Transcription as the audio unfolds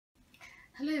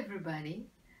Hello everybody,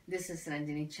 this is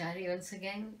Pingala Charya once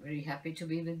again, very happy to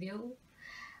be with you.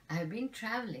 I have been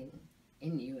traveling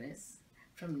in US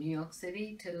from New York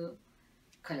City to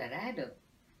Colorado.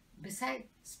 Besides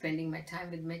spending my time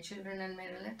with my children and my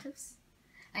relatives,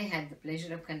 I had the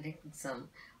pleasure of conducting some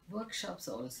workshops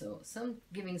also, some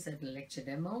giving certain lecture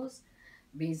demos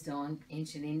based on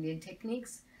ancient Indian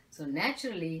techniques. So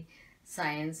naturally,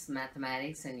 science,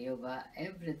 mathematics and yoga,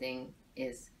 everything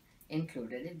is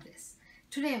included in this.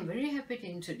 Today I'm very happy to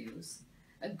introduce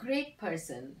a great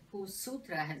person whose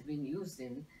sutra has been used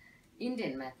in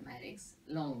Indian mathematics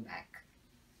long back.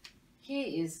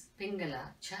 He is Pingala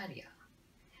Charya.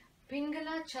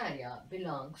 Pingala Charya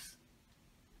belongs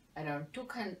around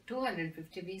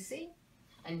 250 BC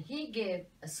and he gave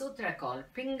a sutra called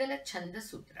Pingala Chanda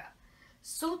Sutra.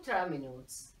 Sutra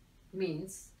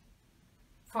means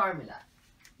formula,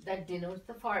 that denotes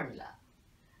the formula.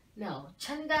 Now,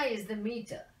 chanda is the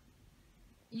meter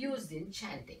used in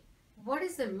chanting. What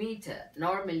is the meter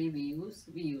normally we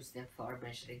use them for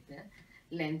measuring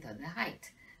the length or the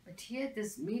height. But here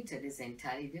this meter is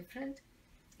entirely different.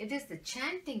 It is the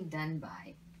chanting done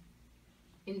by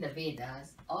in the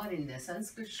Vedas or in the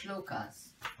Sanskrit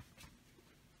shlokas.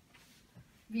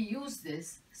 We use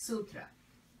this sutra.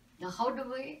 Now how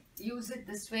do we use it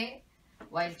this way?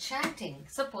 While chanting,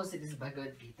 suppose it is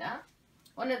Bhagavad Gita,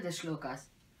 one of the shlokas,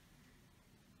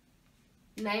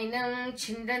 Nainam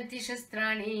chindanti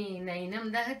shastrani,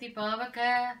 nainam dahati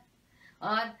pavaka,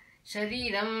 or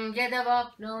Shariram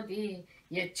yadavapnoti,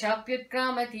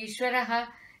 yachapyutkramati ishvaraha,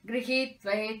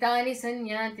 grihitva etani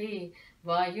sanyati,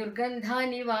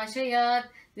 vayurgandhani vashayat.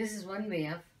 This is one way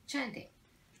of chanting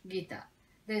Gita.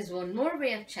 There is one more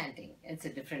way of chanting. It's a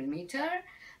different meter.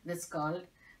 That's called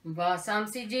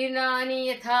Vasamsi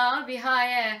jirnani yatha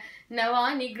vihaya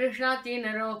navani grishnati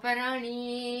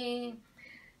naroparani.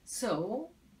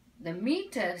 So, the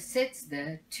meter sets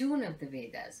the tune of the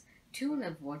Vedas, tune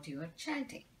of what you are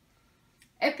chanting.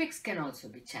 Epics can also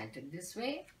be chanted this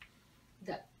way.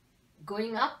 The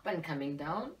going up and coming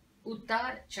down,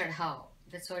 uttar chadhao.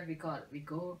 That's what we call.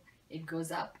 It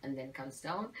goes up and then comes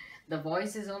down. The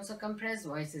voice is also compressed,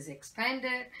 voice is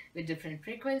expanded with different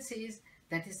frequencies.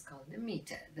 That is called the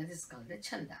meter. That is called the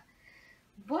chanda.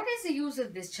 What is the use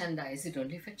of this chanda? Is it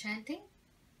only for chanting?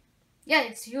 Yeah,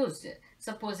 it's used.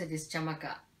 Suppose it is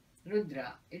chamaka,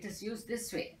 rudra. It is used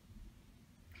this way.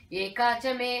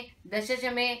 Ekachame,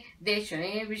 dashachame,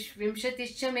 deshame,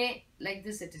 vimshatishchame. Like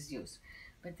this it is used.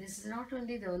 But this is not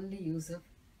only the only use of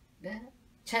the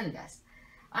chandas.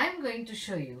 I am going to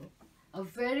show you a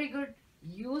very good,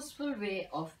 useful way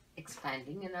of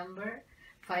expanding a number,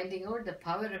 finding out the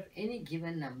power of any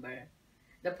given number.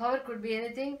 The power could be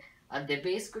anything, or the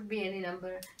base could be any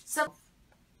number. So,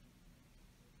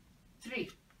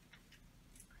 3.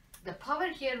 The power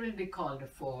here will be called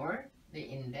 4, the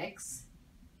index,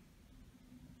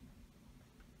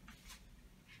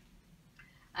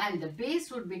 and the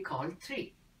base would be called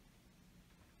 3.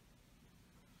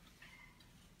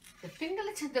 The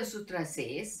Pingala Chanda Sutra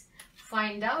says,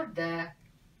 find out the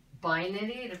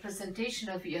binary representation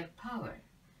of your power.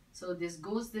 So this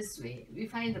goes this way. We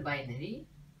find the binary.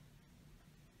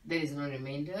 There is no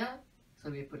remainder, so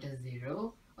we put a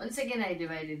 0. Once again I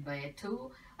divide it by a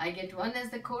 2. I get 1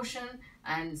 as the quotient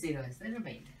and 0 as the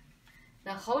remainder.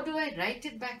 Now how do I write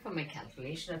it back for my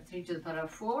calculation of 3 to the power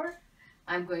of 4?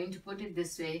 I'm going to put it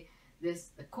this way. The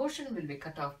quotient will be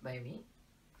cut off by me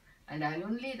and I'll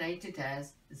only write it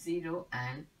as 0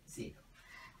 and 0.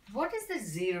 What is the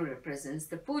 0 represents?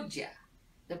 The puja.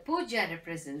 The puja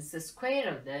represents the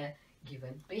square of the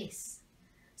given base.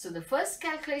 So the first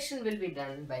calculation will be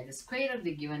done by the square of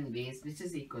the given base, which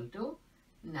is equal to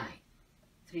 9.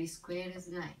 3 square is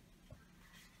 9.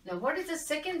 Now what is the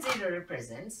second 0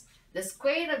 represents? The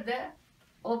square of the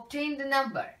obtained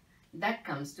number. That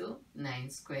comes to 9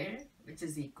 square, which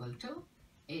is equal to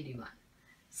 81.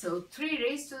 So 3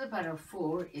 raised to the power of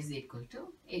 4 is equal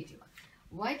to 81.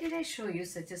 Why did I show you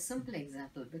such a simple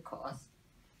example? Because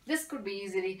this could be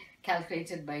easily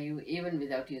calculated by you even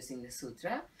without using the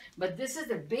sutra. But this is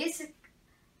the basic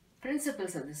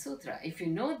principles of the sutra. If you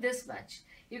know this much,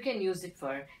 you can use it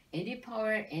for any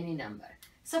power, any number.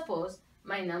 Suppose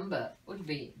my number would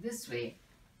be this way.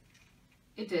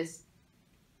 It is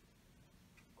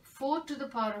 4 to the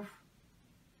power of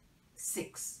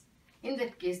 6. In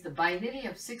that case, the binary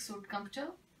of 6 would come to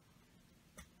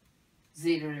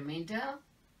 0 remainder,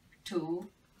 2,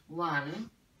 1.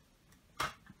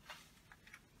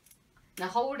 Now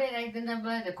how would I write the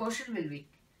number? The quotient will be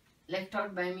left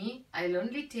out by me. I'll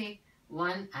only take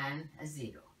 1 and a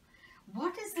 0.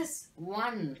 What is this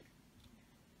 1?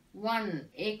 1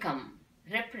 ekam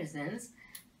represents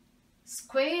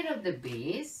square of the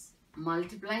base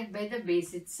multiplied by the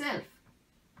base itself.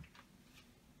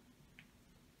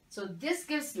 So this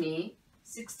gives me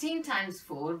 16 times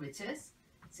 4, which is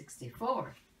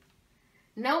 64.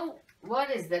 Now, what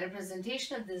is the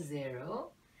representation of the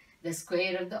 0? The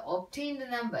square of the obtained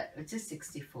number, which is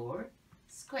 64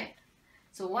 square.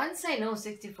 So once I know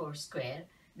 64 square,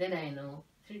 then I know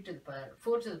 4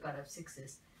 to the power of 6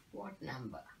 is what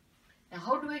number? Now,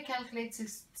 how do I calculate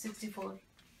 64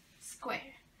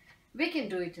 square? We can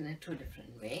do it in a two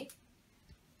different way.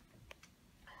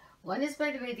 One is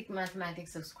by the Vedic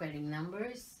mathematics of squaring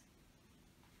numbers,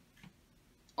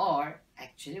 or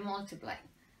actually multiplying.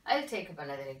 I'll take up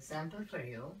another example for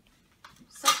you.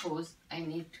 Suppose I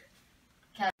need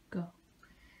to go.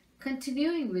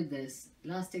 Continuing with this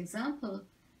last example,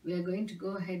 we are going to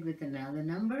go ahead with another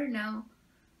number now,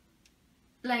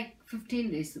 like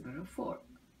 15 raised to the power of 4,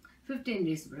 15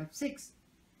 raised to the power of 6.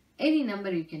 Any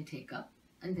number you can take up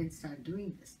and then start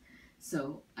doing this.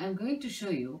 So I'm going to show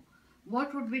you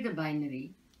what would be the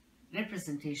binary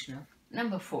representation of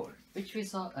number 4, which we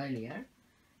saw earlier.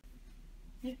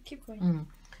 Yeah, keep going.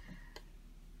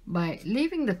 By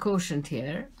leaving the quotient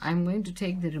here, I'm going to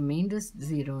take the remainders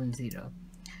 0 and 0.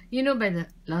 You know by the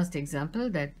last example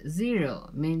that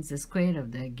 0 means the square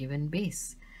of the given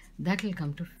base. That will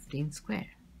come to 15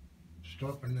 square.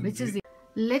 Stop and then Which is the...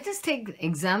 Let us take the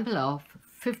example of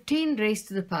 15 raised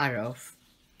to the power of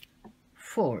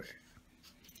 4.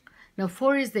 Now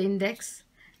 4 is the index.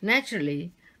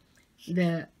 Naturally,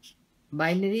 the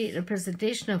binary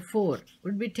representation of 4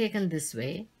 would be taken this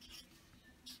way.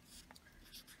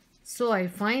 So I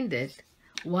find it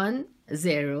 1,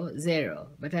 0, 0.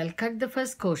 But I'll cut the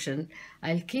first quotient.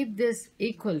 I'll keep this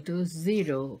equal to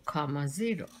 0,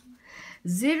 0.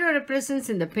 0 represents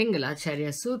in the Pingala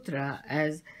Charya Sutra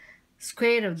as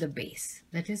square of the base.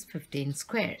 That is 15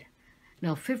 square.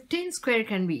 Now 15 square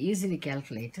can be easily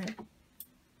calculated.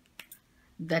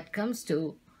 That comes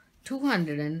to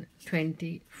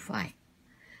 225.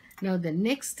 Now the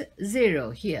next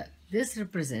 0 here, this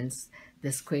represents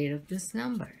the square of this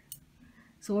number.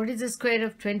 So what is the square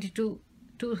of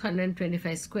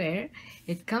 225 square?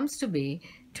 It comes to be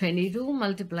 22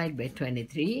 multiplied by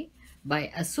 23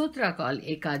 by a sutra called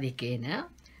Ekadikena,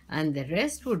 and the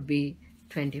rest would be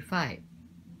 25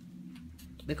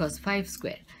 because 5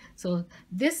 square. So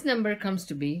this number comes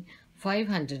to be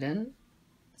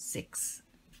 506.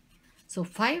 So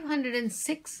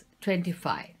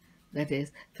 506.25, that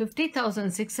is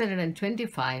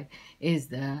 50,625 is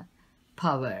the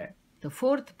power, the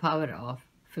fourth power of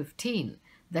 15.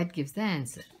 That gives the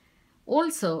answer.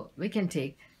 Also, we can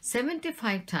take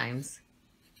 75 times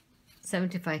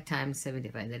 75,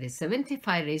 that is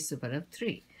 75 raised to the power of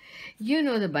 3. You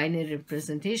know the binary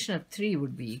representation of 3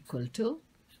 would be equal to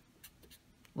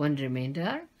 1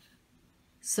 remainder.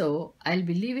 So I'll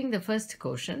be leaving the first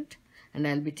quotient and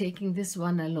I'll be taking this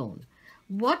 1 alone.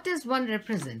 What does 1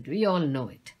 represent? We all know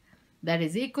it. That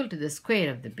is equal to the square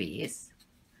of the base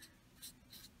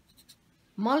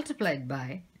multiplied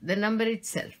by the number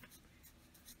itself.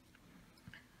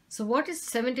 So what is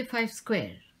 75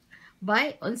 square?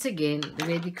 By, once again, the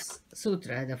Vedic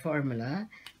Sutra, the formula,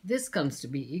 this comes to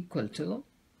be equal to,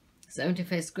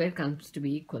 75 square comes to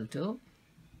be equal to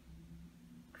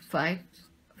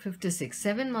 556.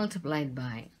 7 multiplied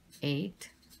by 8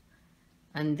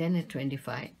 and then a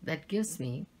 25. That gives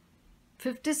me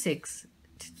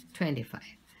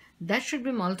 56.25. That should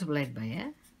be multiplied by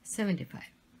a 75.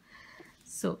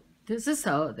 So this is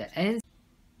how the answer,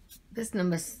 this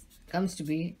number comes to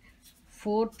be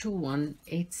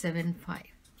 421,875.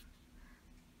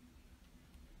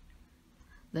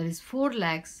 That is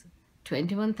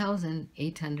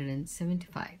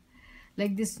 4,21,875.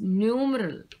 Like this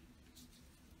numeral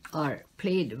are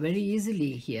played very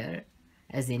easily here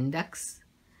as index.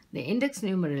 The index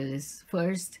numeral is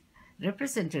first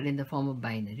represented in the form of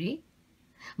binary.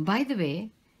 By the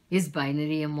way, is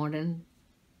binary a modern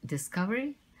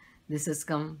discovery? This has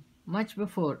come much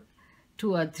before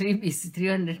 2 or 3 BC,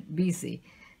 300 BC.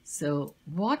 So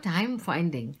what I'm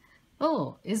finding,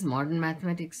 is modern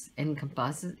mathematics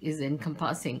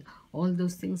encompassing all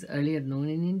those things earlier known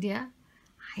in India?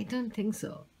 I don't think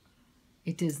so.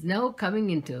 It is now coming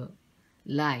into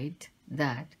light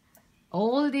that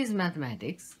all these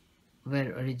mathematics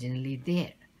were originally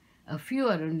there. A few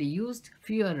are only used,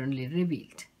 few are only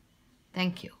revealed.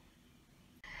 Thank you.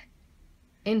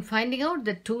 In finding out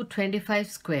the 225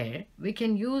 square, we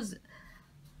can use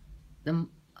the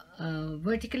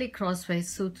vertically crosswise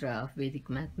sutra of Vedic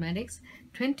mathematics.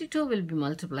 22 will be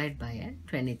multiplied by a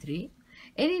 23.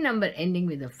 Any number ending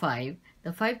with a 5,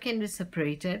 the 5 can be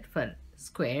separated for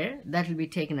square, that will be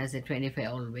taken as a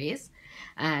 25 always.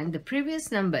 And the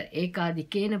previous number,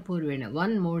 ekadikena purvena,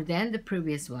 one more than the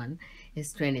previous one,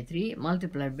 is 23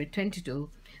 multiplied by 22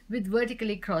 with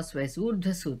vertically crosswise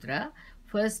Urdhva Sutra.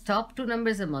 First top two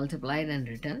numbers are multiplied and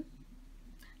written,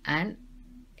 and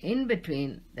in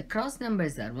between the cross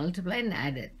numbers are multiplied and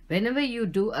added. Whenever you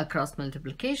do a cross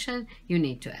multiplication, you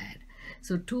need to add.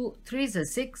 So 2 3s are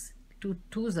 6, 2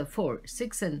 2s are 4.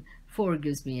 6 and 4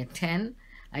 gives me a 10.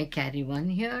 I carry 1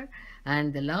 here,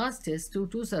 and the last is 2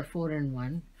 2s are 4 and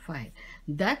 1 5.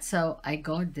 That's how I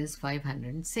got this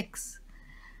 506.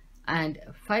 And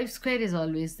 5 square is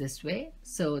always this way,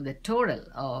 so the total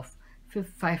of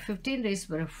 15 raised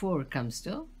to the power 4 comes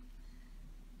to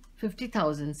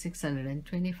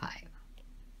 50,625.